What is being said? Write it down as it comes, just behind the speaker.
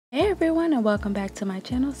Hey everyone, and welcome back to my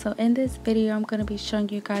channel. So in this video I'm going to be showing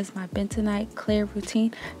you guys my bentonite clay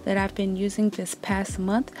routine that I've been using this past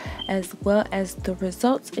month, as well as the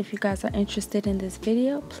results. If you guys are interested in this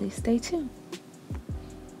video, please stay tuned.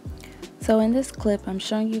 So in this clip I'm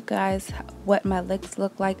showing you guys what my legs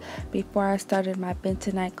look like before I started my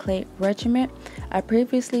bentonite clay regimen. I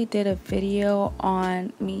previously did a video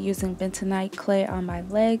on me using bentonite clay on my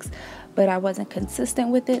legs, but I wasn't consistent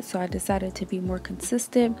with it, so I decided to be more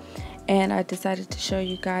consistent, and I decided to show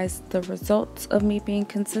you guys the results of me being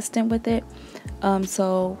consistent with it.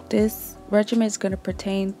 So this regimen is going to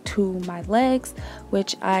pertain to my legs,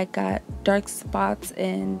 which I got dark spots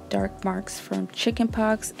and dark marks from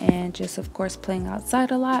chickenpox and just of course playing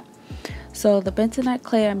outside a lot. So the bentonite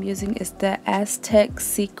clay I'm using is the Aztec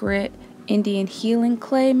Secret Indian Healing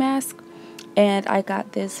Clay Mask, and I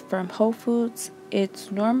got this from Whole Foods.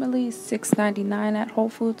 It's normally $6.99 at Whole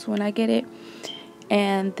Foods when I get it,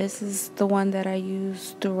 and this is the one that I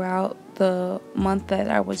used throughout the month that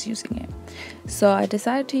I was using it. So I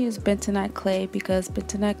decided to use bentonite clay because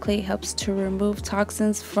bentonite clay helps to remove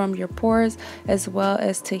toxins from your pores, as well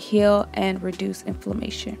as to heal and reduce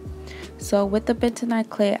inflammation. So with the bentonite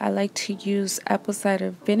clay, I like to use apple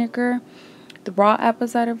cider vinegar, the raw apple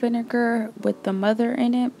cider vinegar with the mother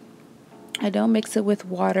in it. I don't mix it with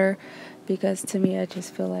water because to me I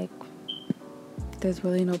just feel like there's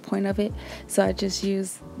really no point of it, so I just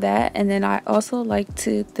use that. And then I also like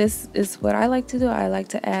to, this is what I like to do, I like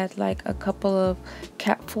to add like a couple of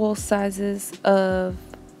capful sizes of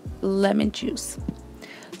lemon juice.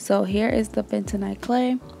 So here is the bentonite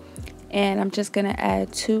clay, and I'm just gonna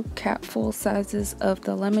add 2 capful sizes of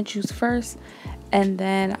the lemon juice first, and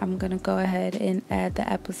then I'm gonna go ahead and add the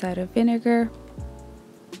apple cider vinegar.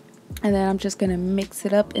 And then I'm just going to mix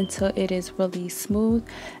it up until it is really smooth.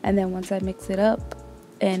 And then once I mix it up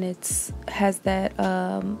and it has that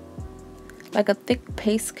like a thick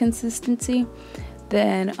paste consistency,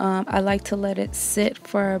 then I like to let it sit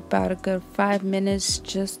for about a good 5 minutes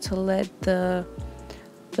just to let the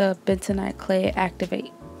bentonite clay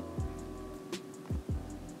activate.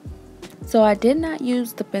 So I did not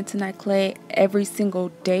use the bentonite clay every single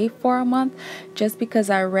day for a month, just because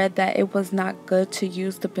I read that it was not good to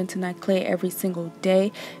use the bentonite clay every single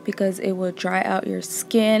day because it would dry out your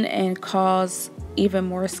skin and cause even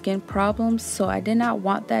more skin problems. So I did not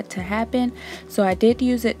want that to happen. So I did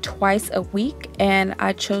use it twice a week, and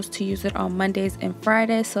I chose to use it on Mondays and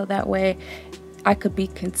Fridays so that way I could be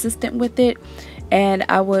consistent with it. And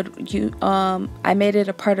I made it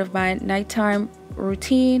a part of my nighttime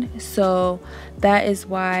routine, so that is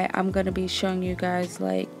why I'm going to be showing you guys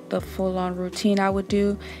like the full-on routine I would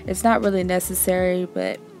do. It's not really necessary,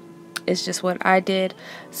 but it's just what I did.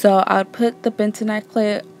 So I would put the bentonite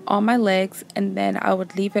clay on my legs, and then I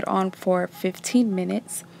would leave it on for 15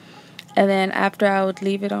 minutes. And then after I would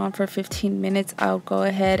leave it on for 15 minutes, I would go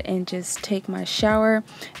ahead and just take my shower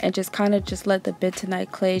and just kind of just let the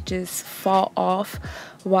bentonite clay just fall off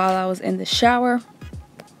while I was in the shower.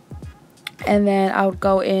 And then I would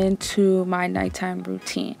go into my nighttime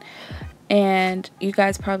routine. And you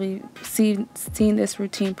guys probably seen this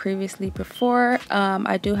routine previously before.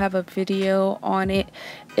 I do have a video on it.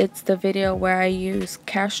 It's the video where I use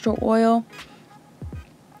castor oil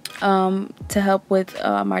to help with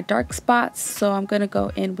my dark spots. So I'm gonna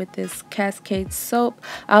go in with this Cascade soap.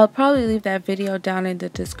 I'll probably leave that video down in the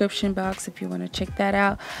description box if you want to check that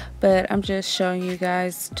out, but I'm just showing you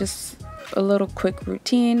guys just a little quick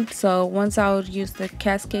routine. So once I would use the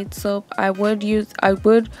Cascade soap, I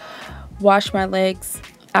would wash my legs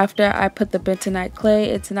after I put the bentonite clay.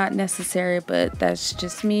 It's not necessary, but that's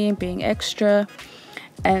just me being extra.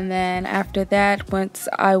 And then after that, once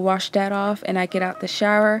I wash that off and I get out the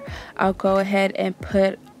shower, I'll go ahead and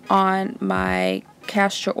put on my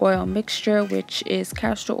castor oil mixture, which is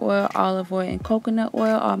castor oil, olive oil, and coconut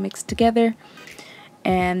oil all mixed together,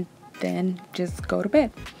 and then just go to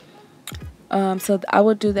bed. So I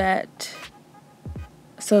would do that.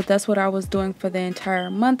 So that's what I was doing for the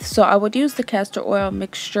entire month. So I would use the castor oil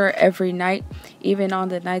mixture every night. Even on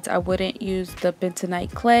the nights I wouldn't use the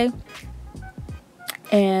bentonite clay.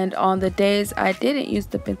 And on the days I didn't use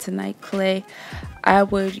the bentonite clay, I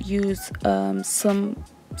would use some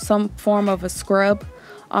form of a scrub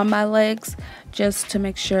on my legs, just to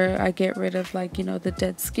make sure I get rid of, like, you know, the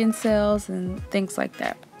dead skin cells and things like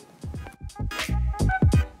that.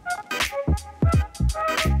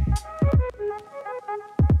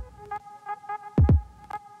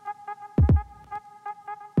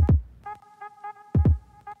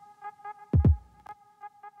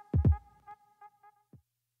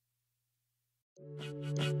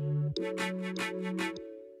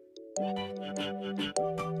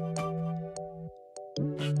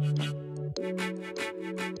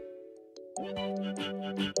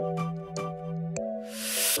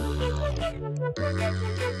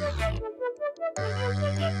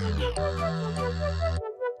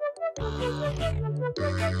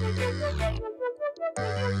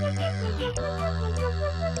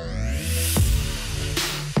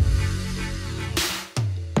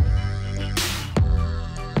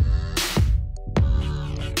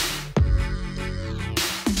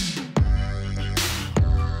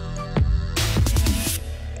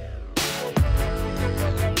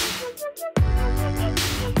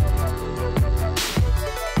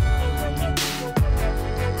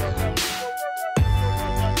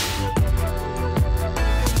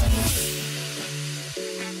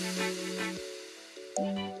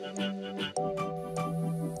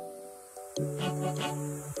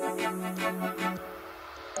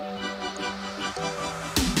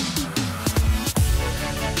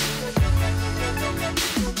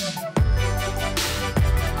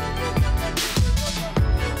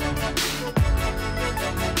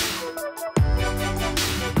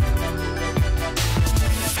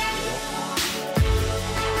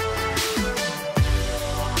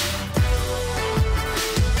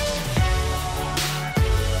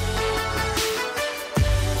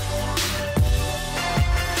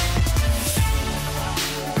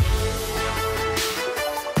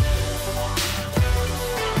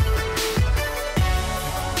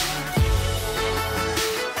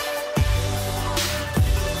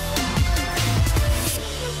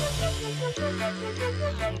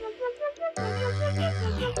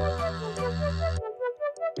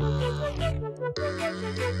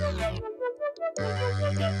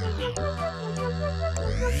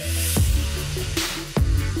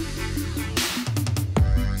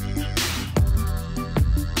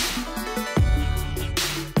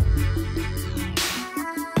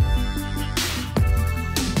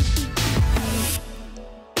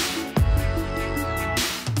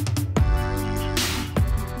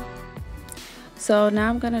 So now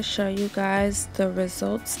I'm going to show you guys the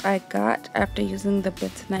results I got after using the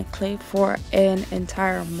Bentonite clay for an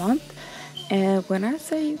entire month. And when I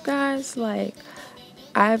say, you guys, like,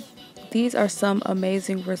 these are some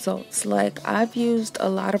amazing results. Like, I've used a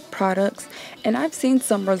lot of products and I've seen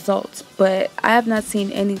some results, but I have not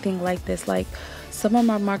seen anything like this. Like, some of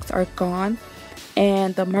my marks are gone,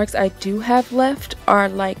 and the marks I do have left are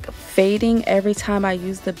like fading every time I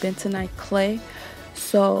use the Bentonite clay.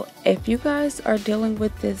 So if you guys are dealing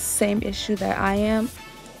with this same issue that I am,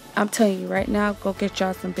 I'm telling you right now, go get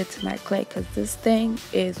y'all some Bentonite clay, because this thing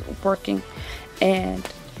is working. And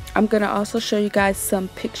I'm going to also show you guys some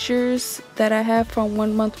pictures that I have from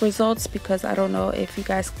 1 month results, because I don't know if you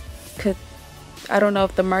guys could, I don't know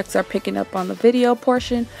if the marks are picking up on the video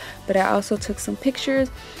portion, but I also took some pictures.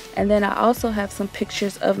 And then I also have some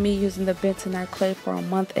pictures of me using the Bentonite clay for 1.5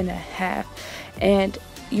 months. And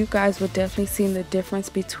you guys would definitely see the difference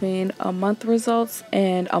between a month results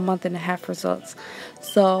and a 1.5 months results.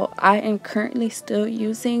 So I am currently still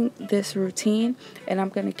using this routine, and I'm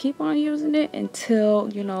going to keep on using it until,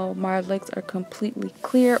 you know, my legs are completely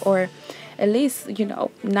clear, or at least, you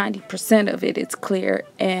know, 90% of it is clear.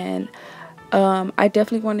 And I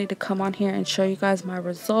definitely wanted to come on here and show you guys my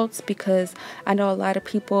results, because I know a lot of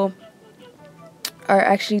people are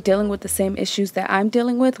actually dealing with the same issues that I'm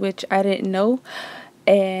dealing with, which I didn't know.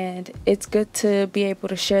 And it's good to be able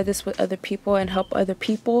to share this with other people and help other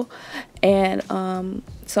people. And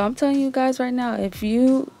so I'm telling you guys right now, if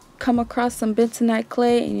you come across some Bentonite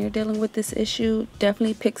clay and you're dealing with this issue,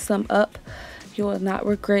 definitely pick some up. You will not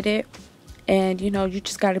regret it. And you know, you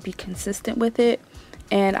just got to be consistent with it.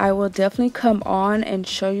 And I will definitely come on and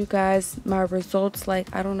show you guys my results.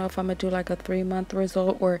 Like, I don't know if I'm gonna do like a 3-month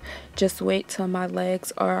result, or just wait till my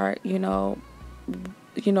legs are, you know,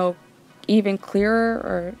 even clearer,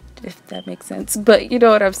 or if that makes sense, but you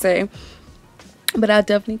know what I'm saying. But I'll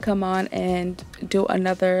definitely come on and do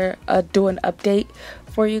another do an update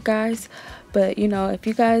for you guys. But you know, if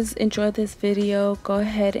you guys enjoyed this video, go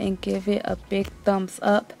ahead and give it a big thumbs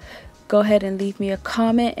up. Go ahead and leave me a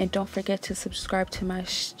comment, and don't forget to subscribe to my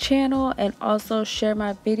channel, and also share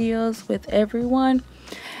my videos with everyone,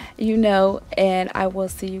 you know. And I will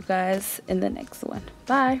see you guys in the next one.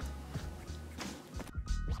 Bye.